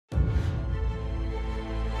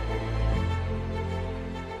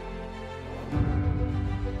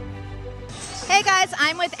Hey guys,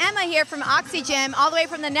 I'm with Emma here from Oxygym, all the way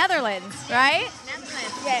from the Netherlands, right?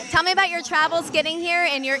 Netherlands. Yeah. Tell me about your travels getting here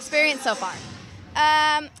and your experience so far.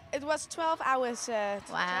 It was 12 hours to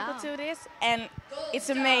travel to this, and it's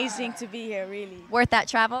amazing to be here, really. Worth that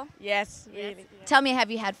travel? Yes, really. Tell me, have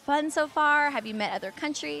you had fun so far? Have you met other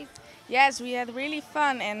countries? Yes, we had really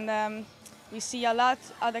fun, and we see a lot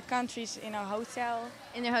other countries in our hotel.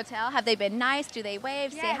 In their hotel? Have they been nice? Do they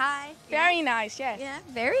wave, say hi? Very nice, yes. Yeah,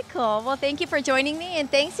 very cool. Well, thank you for joining me,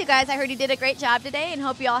 and thanks, you guys. I heard you did a great job today, and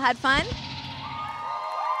hope you all had fun.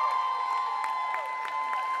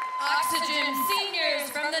 Oxygym seniors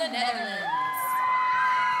from the Netherlands.